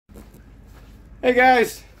Hey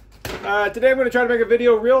guys, today I'm going to try to make a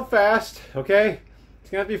video real fast, okay? It's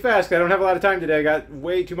going to have to be fast because I don't have a lot of time today. I got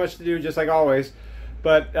way too much to do, just like always.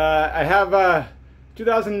 But I have a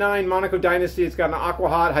 2009 Monaco Dynasty. It's got an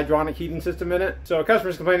AquaHot hydronic heating system in it. So a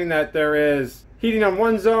customer's complaining that there is heating on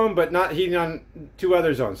one zone, but not heating on two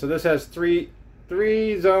other zones. So this has three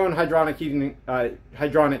zone hydronic heating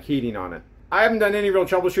on it. I haven't done any real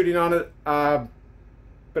troubleshooting on it,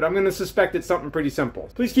 but I'm going to suspect it's something pretty simple.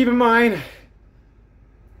 Please keep in mind,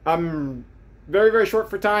 I'm very short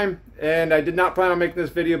for time, and I did not plan on making this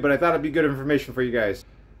video, but I thought it'd be good information for you guys.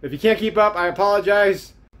 If you can't keep up, I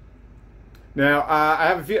apologize. Now, I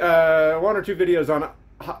have a few, one or two videos on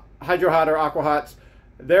HydroHot or AquaHots.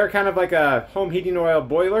 They're kind of like a home heating oil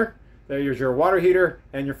boiler. There's your water heater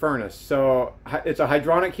and your furnace. So it's a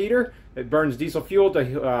hydronic heater. It burns diesel fuel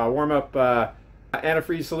to warm up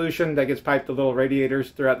antifreeze solution that gets piped to little radiators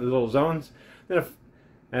throughout the little zones.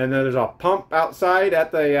 And then there's a pump outside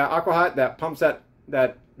at the AquaHot that pumps that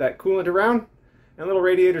coolant around, and little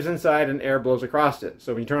radiators inside, and air blows across it.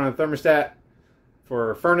 So when you turn on the thermostat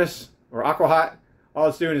for furnace or AquaHot, all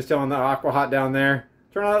it's doing is telling the AquaHot down there,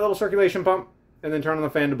 turn on that little circulation pump, and then turn on the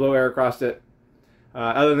fan to blow air across it.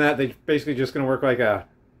 Other than that, they're basically just going to work like a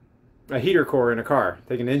heater core in a car.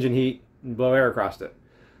 Take an engine heat and blow air across it.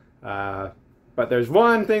 But there's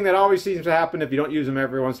one thing that always seems to happen if you don't use them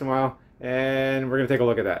every once in a while, and we're going to take a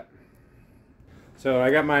look at that. So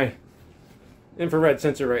I got my infrared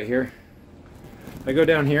sensor right here. I go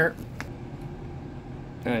down here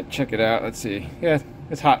and I check it out. Let's see. Yeah,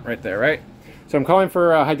 it's hot right there, right? So I'm calling for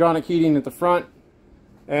hydronic heating at the front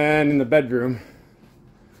and in the bedroom.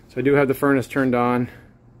 So I do have the furnace turned on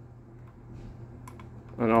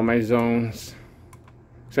all my zones,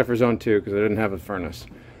 except for zone 2 because I didn't have a furnace.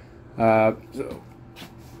 So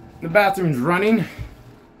the bathroom's running,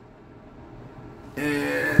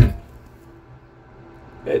 and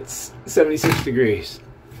it's 76 degrees.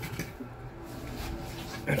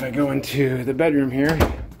 If I go into the bedroom here,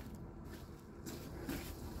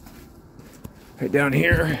 right down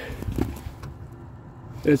here,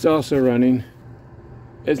 it's also running.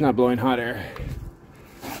 It's not blowing hot air.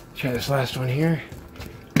 Try this last one here.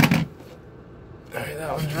 Alright,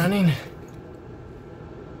 that one's running.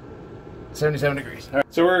 77 degrees. All right,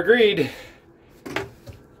 so we're agreed.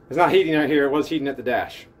 It's not heating out here, it was heating at the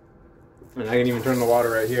dash. And I can even turn the water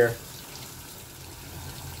right here.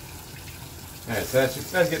 Alright, so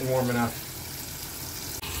that's getting warm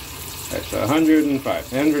enough. Alright, so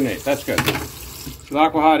 105, 108, that's good. So the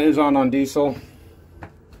AquaHot is on diesel.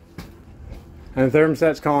 And the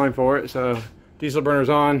thermostat's calling for it, so diesel burner's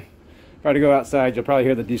on. If I were to go outside, you'll probably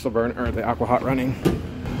hear the diesel burner, or the AquaHot running.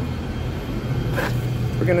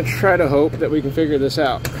 We're gonna try to hope that we can figure this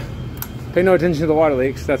out. Pay no attention to the water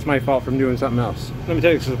leaks. That's my fault from doing something else. Let me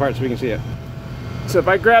take this apart so we can see it. So if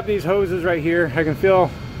I grab these hoses right here, I can feel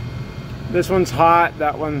this one's hot,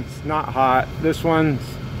 that one's not hot, this one's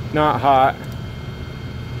not hot,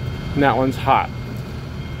 and that one's hot.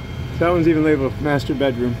 That one's even labeled master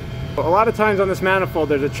bedroom. A lot of times on this manifold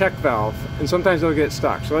there's a check valve, and sometimes they'll get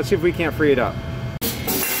stuck. So let's see if we can't free it up.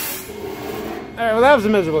 Alright, well that was a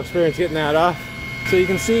miserable experience getting that off. So you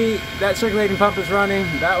can see that circulating pump is running,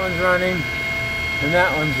 that one's running, and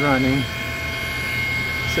that one's running.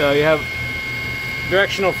 So you have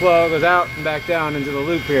directional flow, goes out and back down into the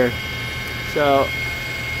loop here. So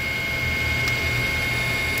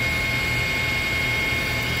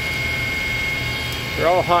they're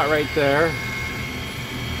all hot right there.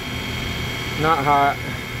 Not hot,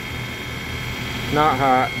 not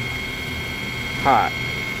hot, hot.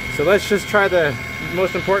 So let's just try the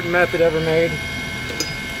most important method ever made.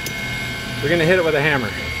 We're going to hit it with a hammer.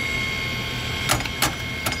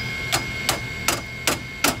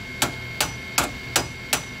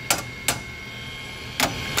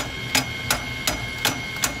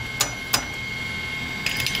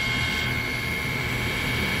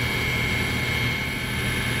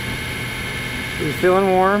 It's feeling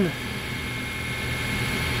warm.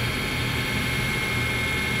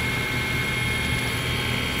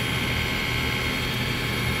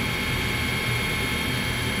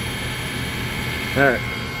 Alright,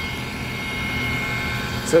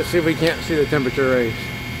 so let's see if we can't see the temperature raise.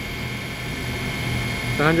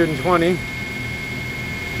 120,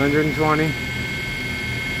 120.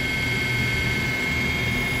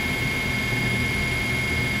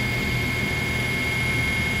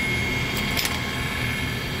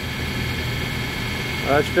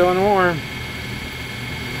 Oh, it's feeling warm.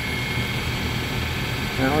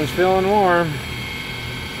 That one's feeling warm.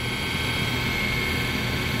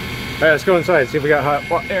 Alright, let's go inside, see if we got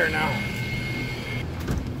hot air now.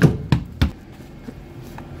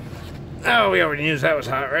 Oh, we already knew that was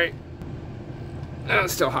hot, right? Oh,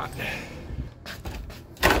 it's still hot.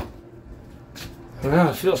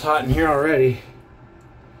 Well, it feels hot in here already.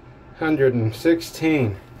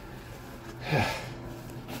 116.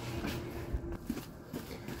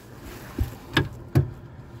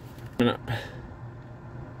 Up.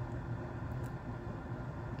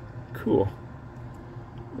 Cool.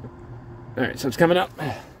 Alright, so it's coming up.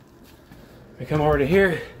 We come over to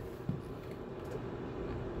here.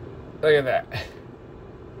 Look at that.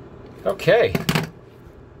 Okay.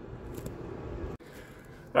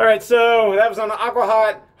 Alright, so that was on the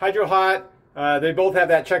AquaHot, HydroHot. They both have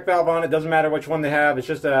that check valve on it. Doesn't matter which one they have. It's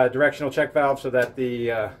just a directional check valve so that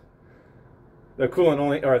the coolant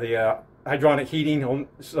only, or the hydronic heating,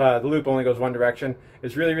 the loop only goes one direction.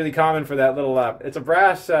 It's really, really common for that little, it's a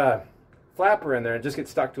brass flapper in there. It just gets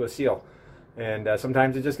stuck to a seal. And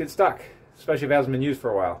sometimes it just gets stuck, especially if it hasn't been used for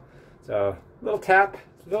a while. So, little tap,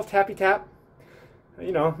 little tappy tap.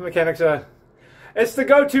 You know, mechanics, it's the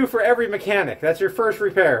go-to for every mechanic. That's your first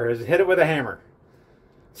repair, is hit it with a hammer.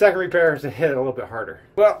 Second repair is to hit it a little bit harder.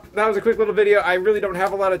 Well, that was a quick little video. I really don't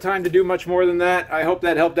have a lot of time to do much more than that. I hope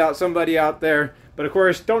that helped out somebody out there. But of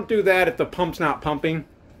course, don't do that if the pump's not pumping.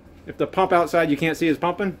 If the pump outside you can't see is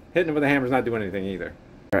pumping, hitting it with a hammer is not doing anything either.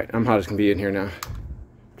 All right, I'm hot as can be in here now.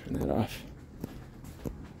 Turn that off.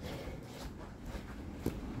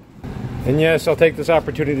 And yes, I'll take this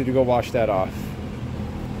opportunity to go wash that off.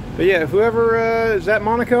 But yeah, whoever is at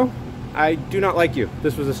Monaco, I do not like you.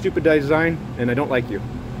 This was a stupid design, and I don't like you.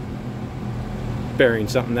 Burying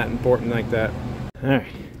something that important like that. All right.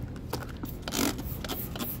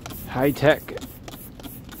 High tech.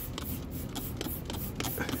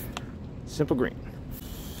 Simple green.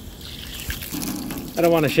 I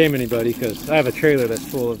don't want to shame anybody because I have a trailer that's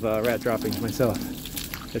full of rat droppings myself.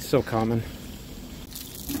 It's so common.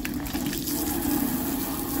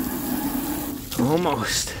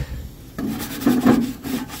 Almost.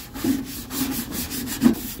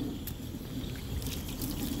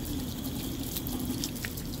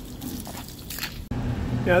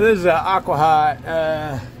 Now this is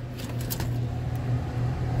AquaHot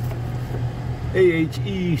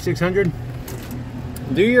AHE 600.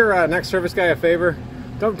 Do your next service guy a favor.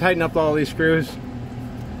 Don't tighten up all these screws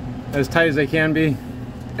as tight as they can be.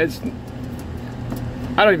 I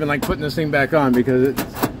don't even like putting this thing back on because it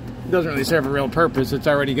doesn't really serve a real purpose. It's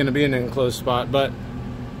already going to be in an enclosed spot, but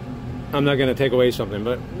I'm not going to take away something.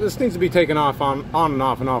 But this needs to be taken off on and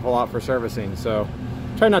off an awful lot for servicing. So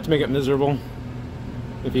try not to make it miserable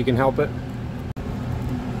if you can help it.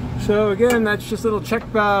 So again, that's just a little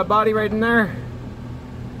check body right in there.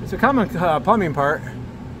 It's a common plumbing part,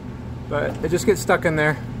 but it just gets stuck in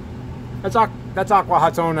there. That's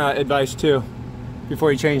AquaHot's own advice too,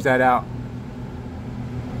 before you change that out.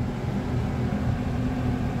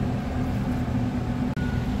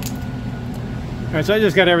 Alright, so I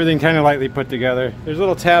just got everything kind of lightly put together. There's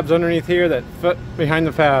little tabs underneath here that fit behind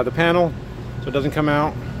the panel, so it doesn't come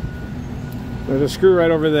out. There's a screw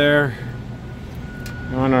right over there.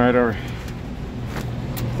 One right over.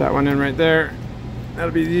 That one in right there.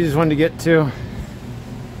 That'll be the easiest one to get to.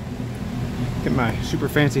 Get my super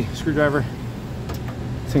fancy screwdriver.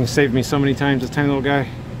 This thing saved me so many times, this tiny little guy.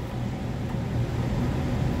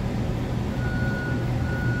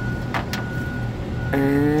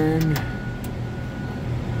 And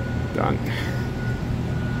done.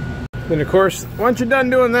 Then of course, once you're done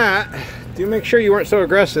doing that, do make sure you weren't so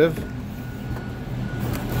aggressive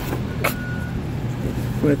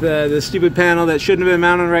with this stupid panel that shouldn't have been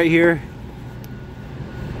mounted right here,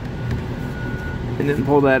 and then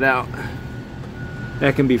pull that out.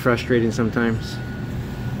 That can be frustrating sometimes.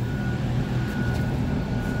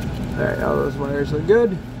 Alright, all those wires are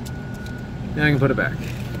good. Now I can put it back.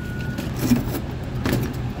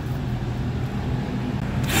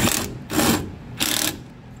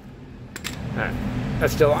 Alright,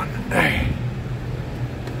 that's still on. Alright.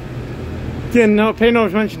 Again, no, pay no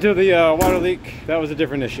attention to the water leak. That was a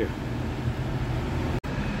different issue.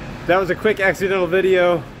 That was a quick accidental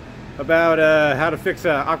video about how to fix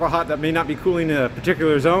an AquaHot that may not be cooling a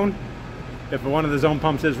particular zone. If one of the zone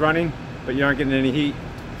pumps is running, but you aren't getting any heat,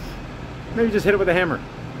 maybe just hit it with a hammer.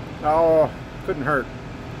 Oh, couldn't hurt.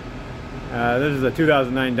 This is a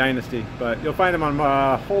 2009 Dynasty, but you'll find them on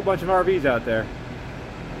a whole bunch of RVs out there,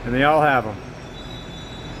 and they all have them.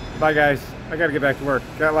 Bye guys, I gotta get back to work.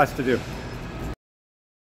 Got lots to do.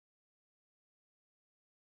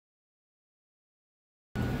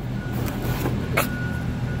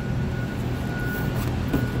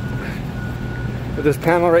 This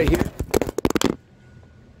panel right here.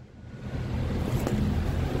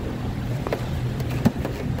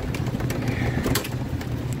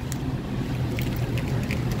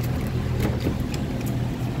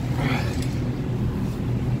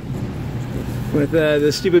 with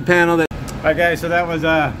the stupid panel that... Alright guys, so that was